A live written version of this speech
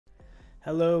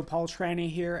Hello, Paul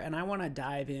Tranny here, and I want to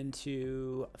dive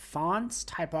into fonts,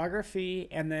 typography,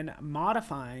 and then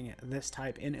modifying this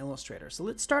type in Illustrator. So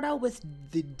let's start out with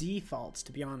the defaults,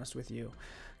 to be honest with you.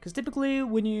 Because typically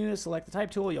when you select the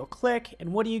type tool, you'll click,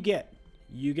 and what do you get?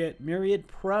 You get Myriad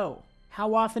Pro.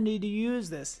 How often did you use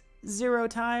this? 0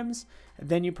 times?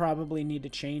 Then you probably need to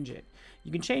change it.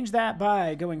 You can change that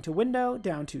by going to Window,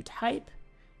 down to Type,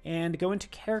 and go into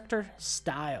Character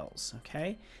Styles,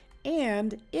 okay?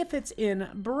 And if it's in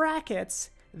brackets,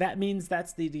 that means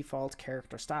that's the default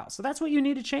character style. So that's what you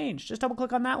need to change. Just double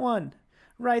click on that one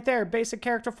right there. Basic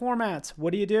character formats.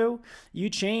 What do? You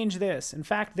change this. In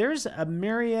fact, there's a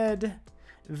Myriad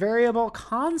variable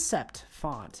concept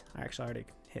font. I actually already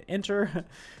hit enter,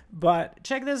 but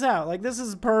check this out. Like, this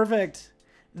is perfect.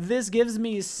 This gives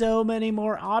me so many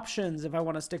more options if I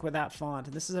want to stick with that font.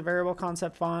 This is a variable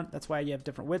concept font. That's why you have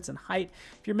different widths and height.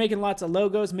 If you're making lots of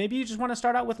logos, maybe you just want to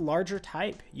start out with larger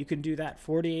type. You can do that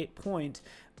 48 point.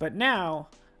 But now,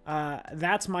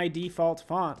 that's my default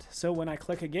font. So when I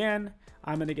click again,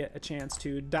 I'm going to get a chance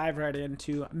to dive right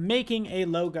into making a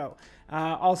logo.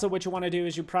 Also, what you want to do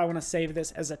is you probably want to save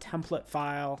this as a template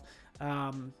file.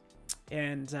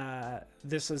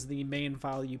 This is the main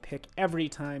file you pick every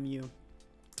time you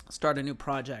start a new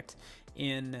project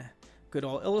in good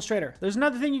old Illustrator. There's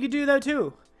another thing you could do though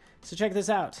too. So check this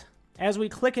out. As we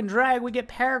click and drag, we get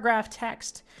paragraph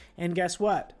text. And guess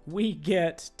what? We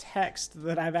get text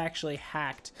that I've actually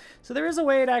hacked. So there is a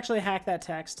way to actually hack that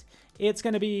text. It's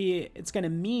going to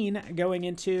mean going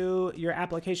into your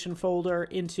application folder,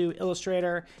 into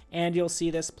Illustrator, and you'll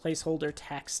see this placeholder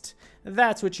text.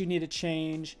 That's what you need to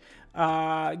change.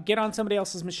 Get on somebody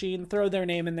else's machine, throw their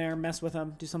name in there, mess with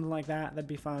them, do something like that. That'd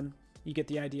be fun. You get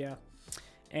the idea.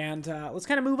 And let's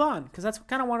kind of move on, because that's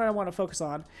kind of what I want to focus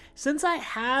on. Since I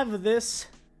have this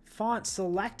font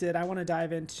selected, I want to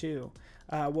dive into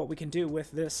what we can do with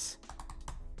this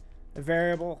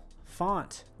variable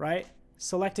font, right?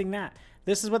 Selecting that.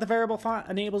 This is what the variable font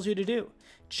enables you to do.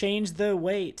 Change the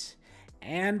weight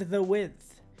and the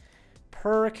width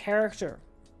per character.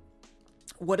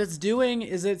 What it's doing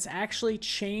is it's actually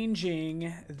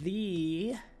changing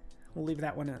the, we'll leave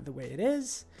that one the way it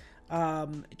is.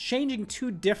 Changing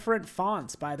 2 different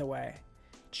fonts, by the way.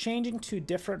 Changing 2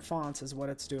 different fonts is what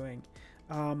it's doing.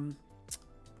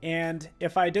 And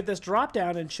if I did this drop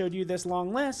down and showed you this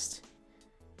long list,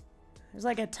 there's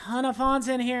like a ton of fonts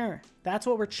in here. That's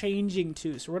what we're changing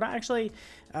to. So we're not actually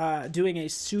doing a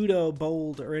pseudo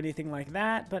bold or anything like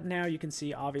that, but now you can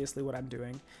see obviously what I'm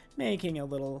doing. Making a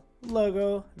little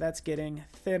logo that's getting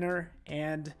thinner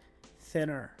and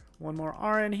thinner. One more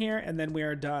R in here, and then we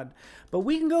are done. But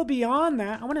we can go beyond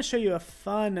that. I want to show you a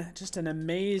fun, just an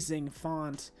amazing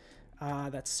font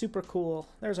that's super cool.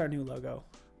 There's our new logo.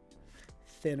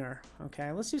 Thinner.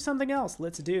 Okay, let's do something else.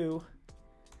 Let's do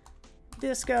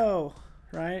Disco,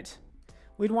 right?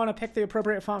 We'd want to pick the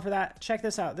appropriate font for that. Check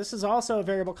this out. This is also a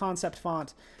variable concept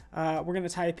font. We're going to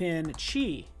type in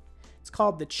Chi. It's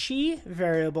called the Chi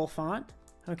variable font,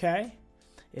 okay?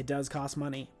 It does cost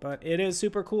money, but it is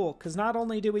super cool because not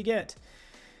only do we get,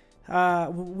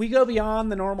 we go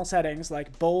beyond the normal settings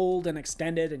like bold and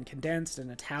extended and condensed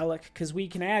and italic because we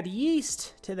can add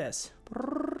yeast to this,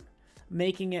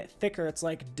 making it thicker. It's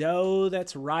like dough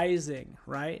that's rising,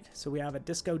 right? So we have a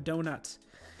disco donut.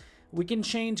 We can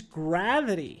change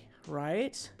gravity,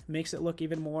 right? Makes it look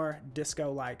even more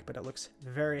disco-like, but it looks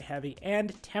very heavy.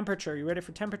 And temperature. You ready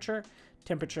for temperature?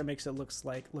 Temperature makes it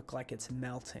look like it's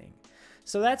melting.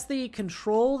 So that's the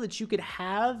control that you could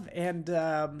have and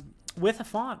with a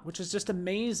font, which is just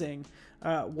amazing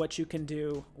what you can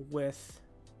do with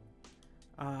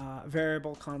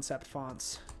variable concept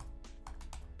fonts.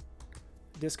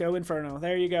 Disco Inferno.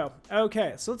 There you go.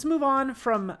 Okay, so let's move on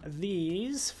from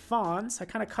these fonts. I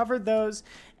kind of covered those.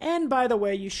 And by the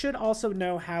way, you should also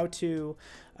know how to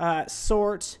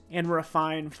sort and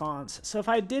refine fonts. So if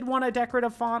I did want a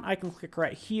decorative font, I can click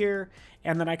right here,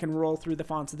 and then I can roll through the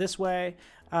fonts this way.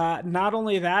 Not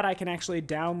only that, I can actually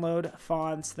download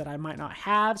fonts that I might not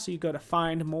have. So you go to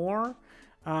Find More.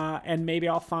 And maybe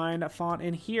I'll find a font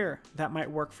in here that might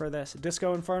work for this.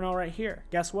 Disco Inferno right here.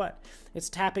 Guess what? It's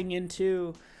tapping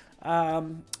into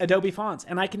Adobe Fonts,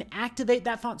 and I can activate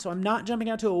that font. So I'm not jumping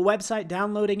out to a website,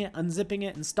 downloading it, unzipping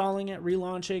it, installing it,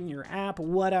 relaunching your app,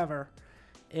 whatever.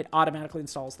 It automatically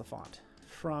installs the font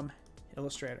from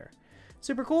Illustrator.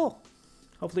 Super cool.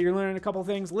 Hopefully you're learning a couple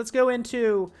things. Let's go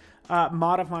into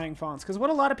modifying fonts. Because what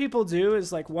a lot of people do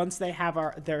is, like, once they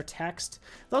have their text,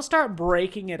 they'll start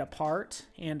breaking it apart.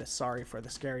 And sorry for the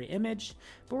scary image,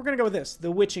 but we're going to go with this,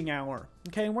 the witching hour.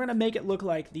 Okay, and we're going to make it look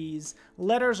like these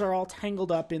letters are all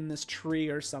tangled up in this tree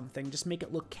or something. Just make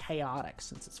it look chaotic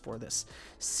since it's for this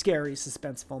scary,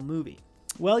 suspenseful movie.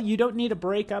 Well, you don't need to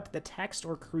break up the text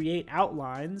or create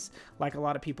outlines like a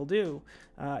lot of people do.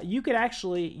 You could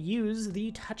actually use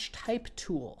the Touch Type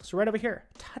tool. So right over here,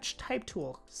 Touch Type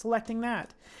tool, selecting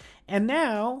that. And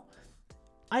now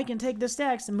I can take this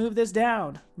text and move this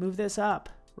down, move this up,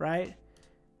 right?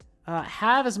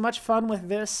 Have as much fun with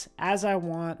this as I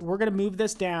want. We're going to move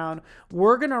this down.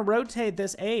 We're going to rotate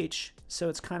this H so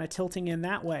it's kind of tilting in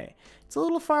that way. It's a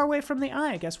little far away from the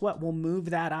eye. Guess what? We'll move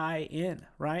that eye in,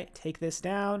 right? Take this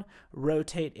down,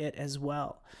 rotate it as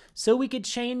well. So we could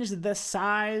change the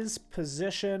size,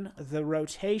 position, the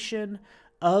rotation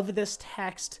of this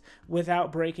text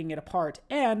without breaking it apart.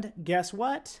 And guess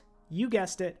what? You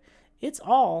guessed it. It's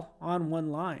all on one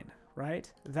line,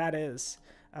 right? That is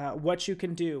what you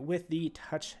can do with the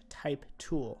Touch Type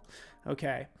tool.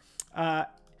 Okay.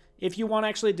 If you want to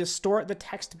actually distort the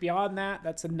text beyond that,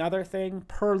 that's another thing.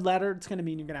 Per letter, it's going to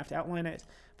mean you're going to have to outline it.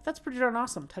 But that's pretty darn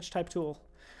awesome. Touch Type tool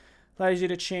allows you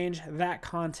to change that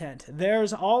content.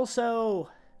 There's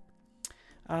also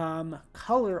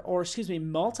multicolor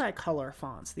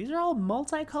fonts. These are all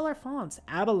multicolor fonts.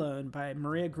 Abalone by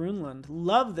Maria Grunland.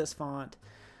 Love this font.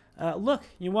 Look,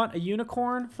 you want a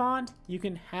unicorn font? You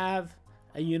can have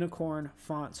a unicorn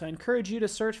font. So I encourage you to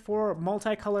search for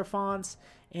multicolor fonts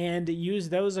and use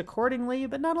those accordingly.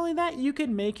 But not only that, you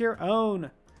can make your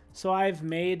own. So I've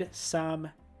made some,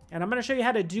 and I'm going to show you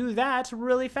how to do that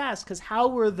really fast. Because how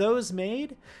were those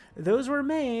made? Those were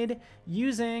made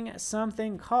using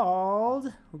something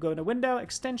called, we'll go into Window,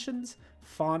 Extensions,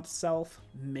 Font Self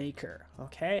Maker.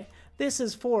 Okay, this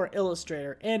is for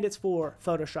Illustrator and it's for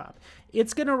Photoshop.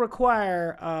 It's going to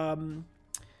require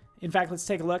in fact, let's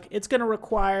take a look. It's going to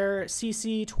require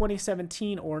CC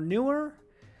 2017 or newer,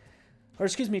 or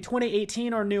excuse me,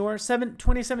 2018 or newer.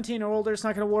 2017 or older, it's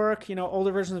not going to work. You know,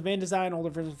 older versions of InDesign, older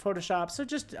versions of Photoshop. So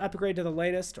just upgrade to the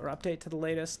latest or update to the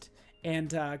latest and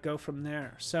go from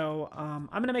there. So I'm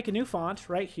going to make a new font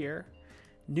right here,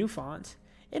 new font.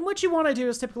 And what you want to do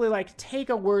is typically like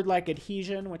take a word like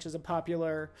adhesion, which is a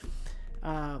popular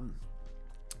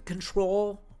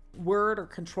control word or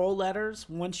control letters.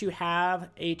 Once you have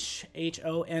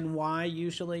H-O-N-Y,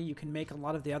 usually you can make a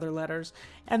lot of the other letters,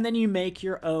 and then you make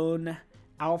your own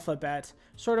alphabet,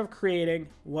 sort of creating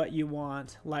what you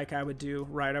want, like I would do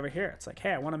right over here. It's like,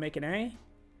 hey, I want to make an A.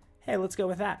 Hey, let's go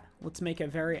with that. Let's make a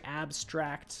very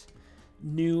abstract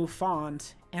new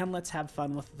font, and let's have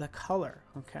fun with the color,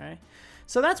 okay?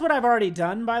 So that's what I've already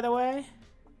done, by the way.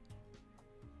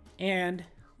 And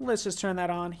let's just turn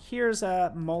that on. Here's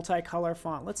a multicolor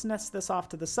font. Let's nest this off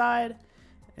to the side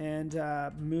and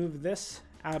move this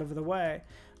out of the way.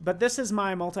 But this is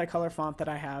my multicolor font that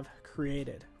I have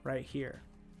created right here.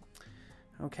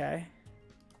 Okay.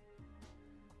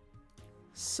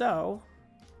 So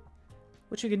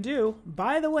what you can do,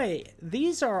 by the way,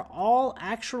 these are all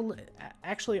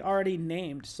actually already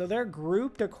named. So they're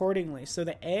grouped accordingly. So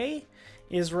the A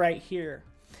is right here.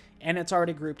 And it's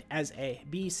already grouped as A,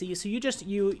 B, C. So you just,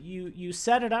 you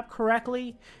set it up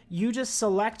correctly. You just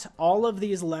select all of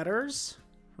these letters,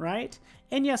 right?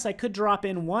 And yes, I could drop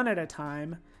in one at a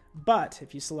time, but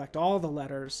if you select all the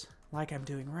letters, like I'm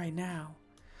doing right now,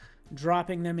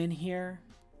 dropping them in here,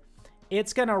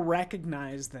 it's gonna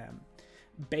recognize them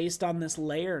based on this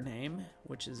layer name,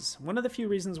 which is one of the few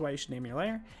reasons why you should name your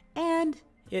layer, and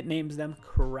it names them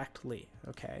correctly,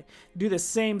 okay? Do the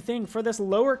same thing for this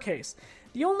lowercase.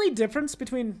 The only difference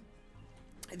between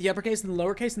the uppercase and the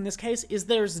lowercase in this case is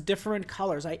there's different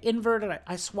colors. I inverted,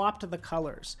 I swapped the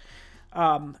colors.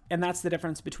 And that's the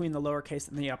difference between the lowercase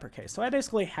and the uppercase. So I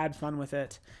basically had fun with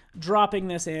it. Dropping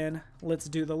this in, let's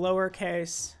do the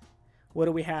lowercase. What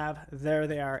do we have? There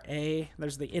they are, A.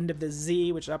 There's the end of the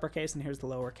Z, which is uppercase, and here's the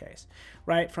lowercase.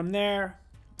 Right, from there,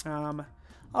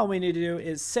 all we need to do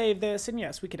is save this. And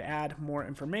yes, we could add more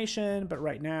information, but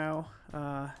right now,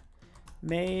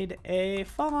 made a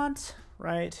font,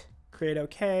 right? Create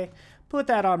OK. Put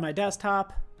that on my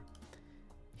desktop.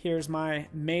 Here's my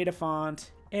made a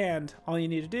font. And all you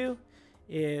need to do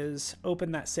is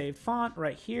open that saved font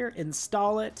right here,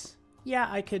 install it. Yeah,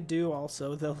 I could do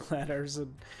also the letters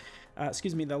and,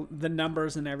 excuse me, the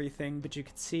numbers and everything, but you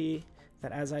can see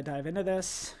that as I dive into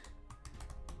this,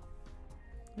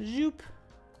 zoop,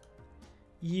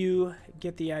 you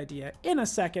get the idea. In a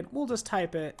second, we'll just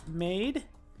type it made.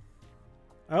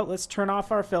 Oh, let's turn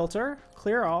off our filter,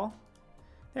 clear all.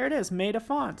 There it is, made a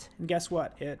font. And guess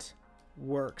what? It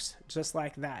works just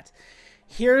like that.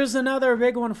 Here's another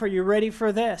big one for you. Ready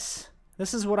for this?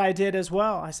 This is what I did as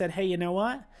well. I said, hey, you know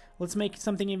what? Let's make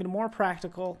something even more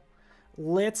practical.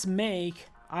 Let's make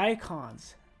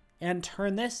icons and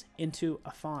turn this into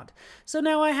a font. So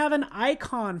now I have an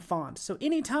icon font. So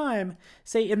anytime,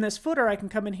 say in this footer, I can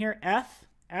come in here, F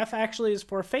actually is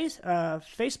for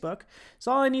Facebook.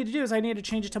 So all I need to do is I need to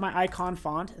change it to my icon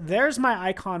font. There's my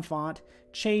icon font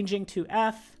changing to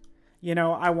F. You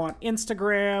know, I want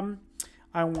Instagram,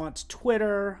 I want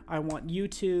Twitter, I want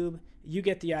YouTube. You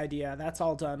get the idea. That's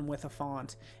all done with a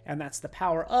font. And that's the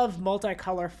power of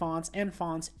multicolor fonts and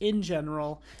fonts in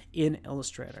general in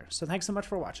Illustrator. So thanks so much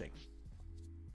for watching.